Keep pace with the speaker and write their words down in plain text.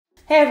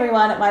Hey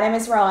everyone, my name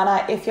is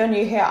Roanna. If you're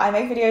new here, I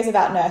make videos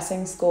about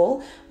nursing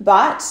school,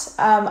 but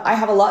I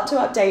have a lot to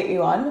update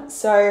you on.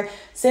 So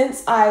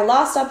since I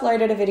last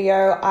uploaded a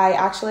video, I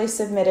actually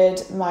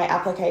submitted my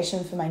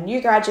application for my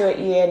new graduate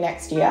year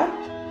next year.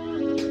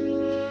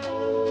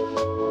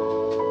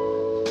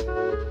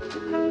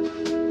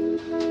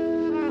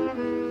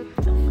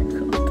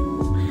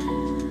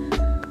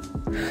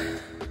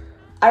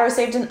 I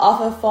received an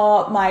offer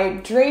for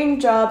my dream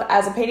job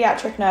as a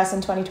pediatric nurse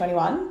in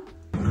 2021.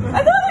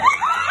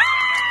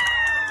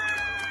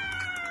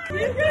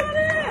 You got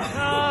it!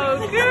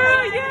 Oh,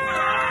 good, yeah!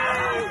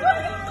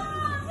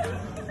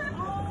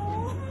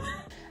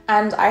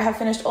 And I have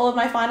finished all of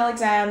my final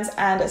exams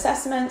and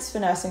assessments for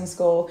nursing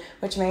school,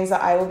 which means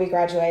that I will be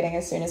graduating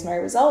as soon as my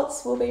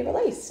results will be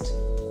released.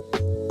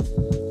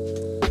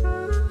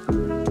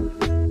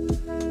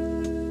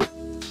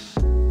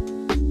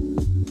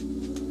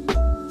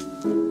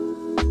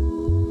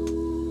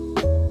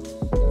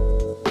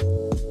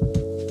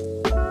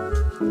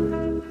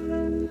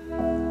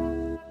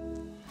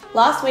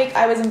 Last week,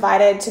 I was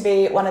invited to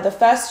be one of the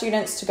first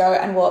students to go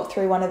and walk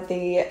through one of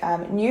the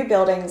new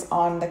buildings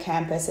on the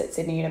campus at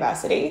Sydney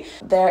University.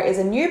 There is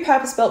a new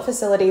purpose-built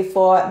facility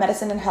for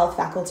medicine and health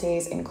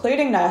faculties,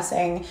 including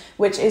nursing,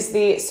 which is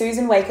the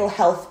Susan Wakil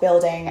Health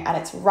Building, and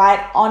it's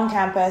right on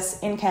campus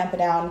in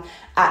Camperdown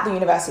at the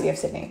University of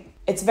Sydney.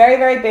 It's very,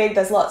 very big.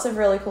 There's lots of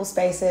really cool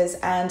spaces,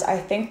 and I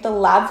think the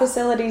lab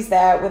facilities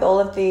there with all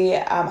of the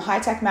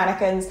high-tech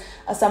mannequins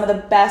are some of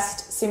the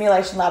best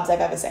simulation labs I've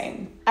ever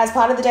seen. As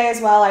part of the day as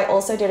well, I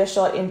also did a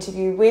short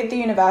interview with the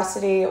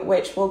university,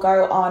 which will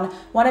go on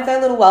one of their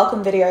little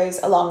welcome videos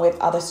along with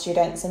other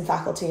students and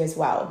faculty as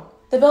well.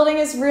 The building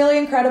is really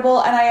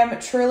incredible, and I am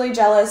truly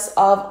jealous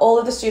of all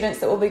of the students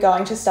that will be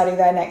going to study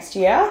there next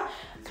year.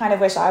 Kind of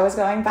wish I was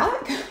going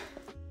back.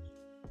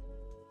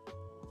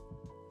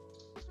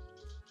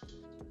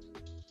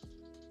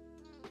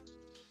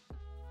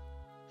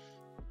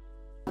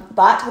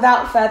 But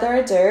without further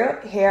ado,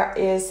 here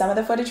is some of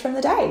the footage from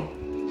the day.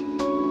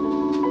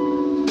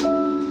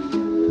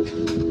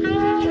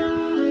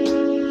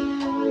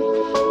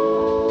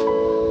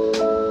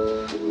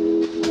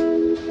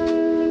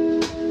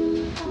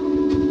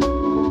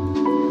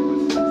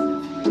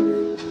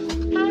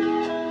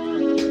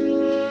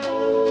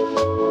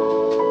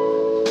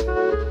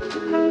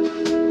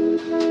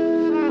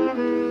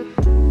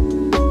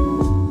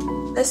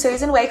 The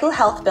Susan Wakil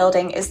Health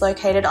Building is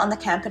located on the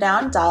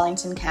Camperdown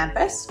Darlington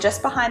campus,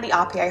 just behind the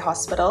RPA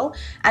hospital,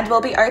 and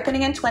will be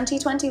opening in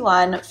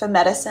 2021 for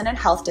medicine and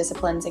health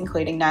disciplines,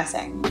 including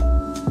nursing.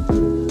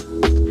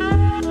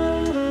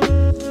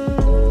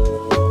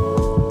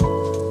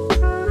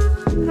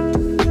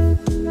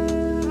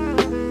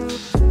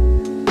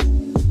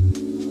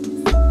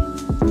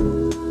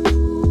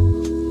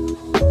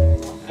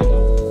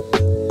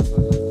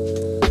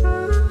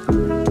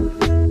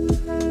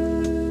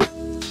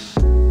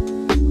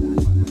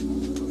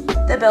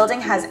 The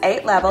building has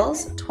 8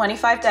 levels,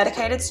 25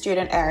 dedicated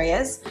student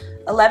areas,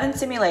 11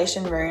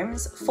 simulation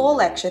rooms, 4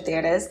 lecture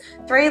theatres,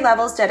 3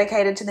 levels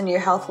dedicated to the new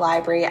health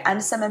library,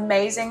 and some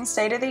amazing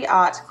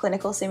state-of-the-art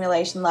clinical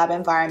simulation lab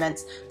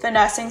environments for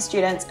nursing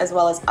students as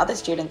well as other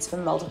students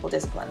from multiple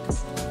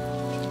disciplines.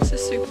 This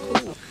is super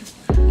cool.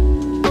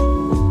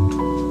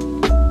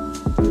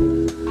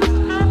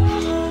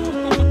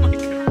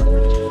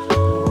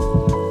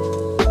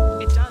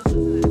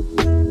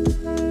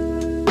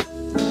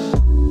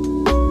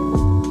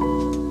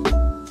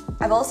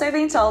 I've also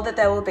been told that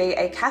there will be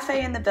a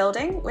cafe in the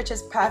building, which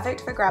is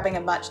perfect for grabbing a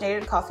much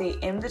needed coffee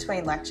in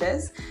between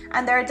lectures,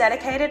 and there are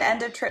dedicated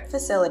end-of-trip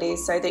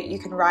facilities so that you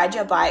can ride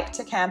your bike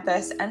to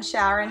campus and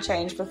shower and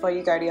change before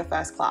you go to your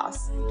first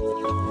class.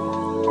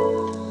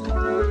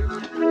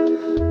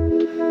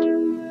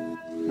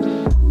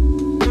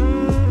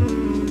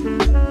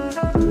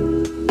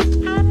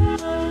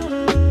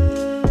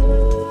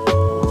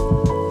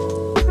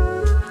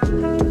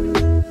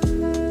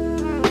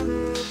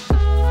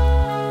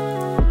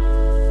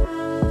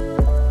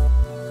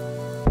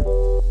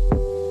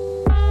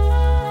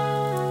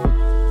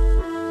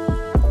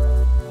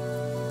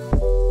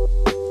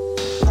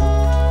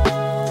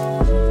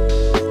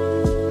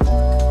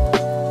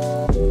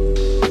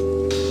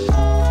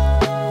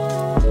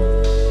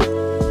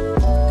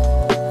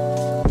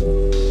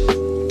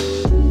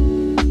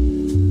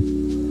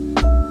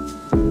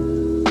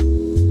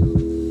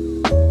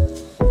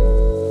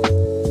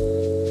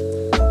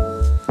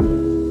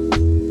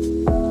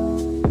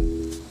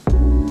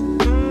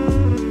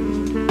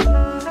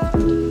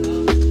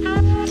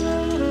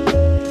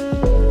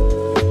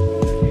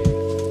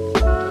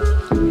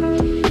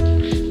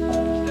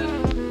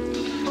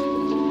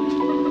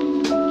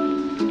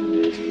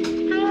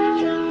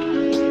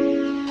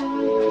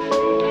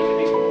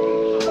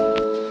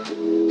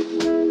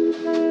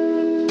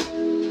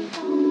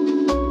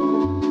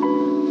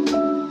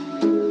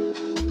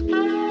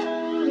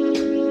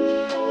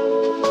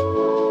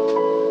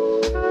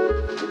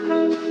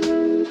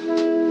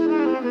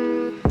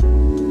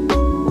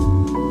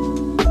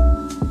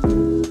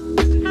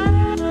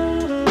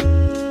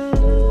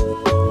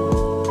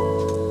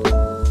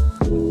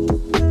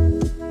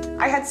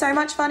 so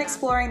much fun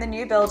exploring the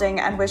new building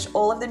and wish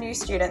all of the new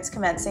students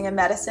commencing a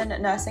medicine,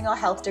 nursing or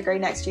health degree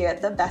next year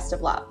the best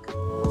of luck.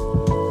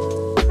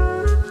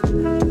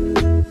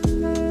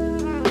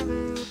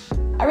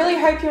 I really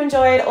hope you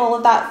enjoyed all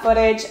of that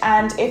footage,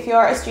 and if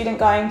you're a student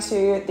going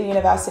to the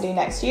university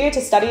next year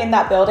to study in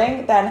that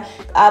building, then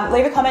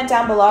leave a comment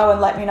down below and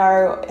let me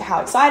know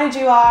how excited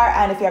you are,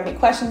 and if you have any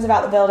questions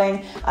about the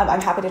building,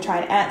 I'm happy to try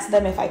and answer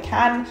them if I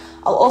can.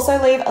 I'll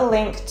also leave a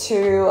link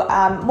to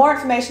more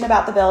information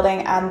about the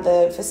building and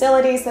the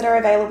facilities that are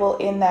available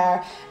in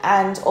there,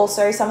 and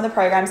also some of the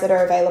programs that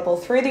are available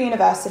through the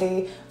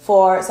university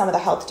for some of the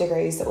health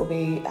degrees that will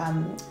be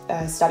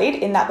studied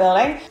in that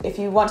building. If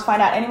you want to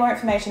find out any more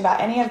information about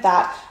any of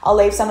that, I'll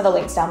leave some of the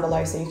links down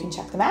below so you can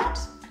check them out.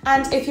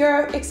 And if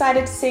you're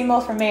excited to see more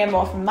from me and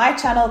more from my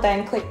channel,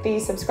 then click the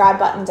subscribe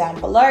button down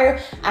below,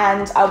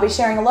 and I'll be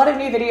sharing a lot of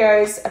new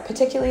videos,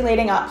 particularly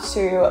leading up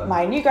to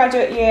my new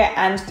graduate year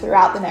and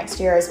throughout the next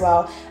year as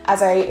well,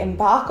 as I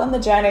embark on the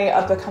journey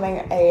of becoming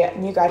a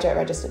new graduate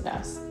registered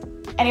nurse.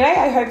 Anyway,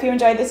 I hope you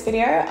enjoyed this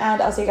video,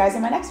 and I'll see you guys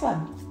in my next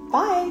one.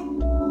 Bye!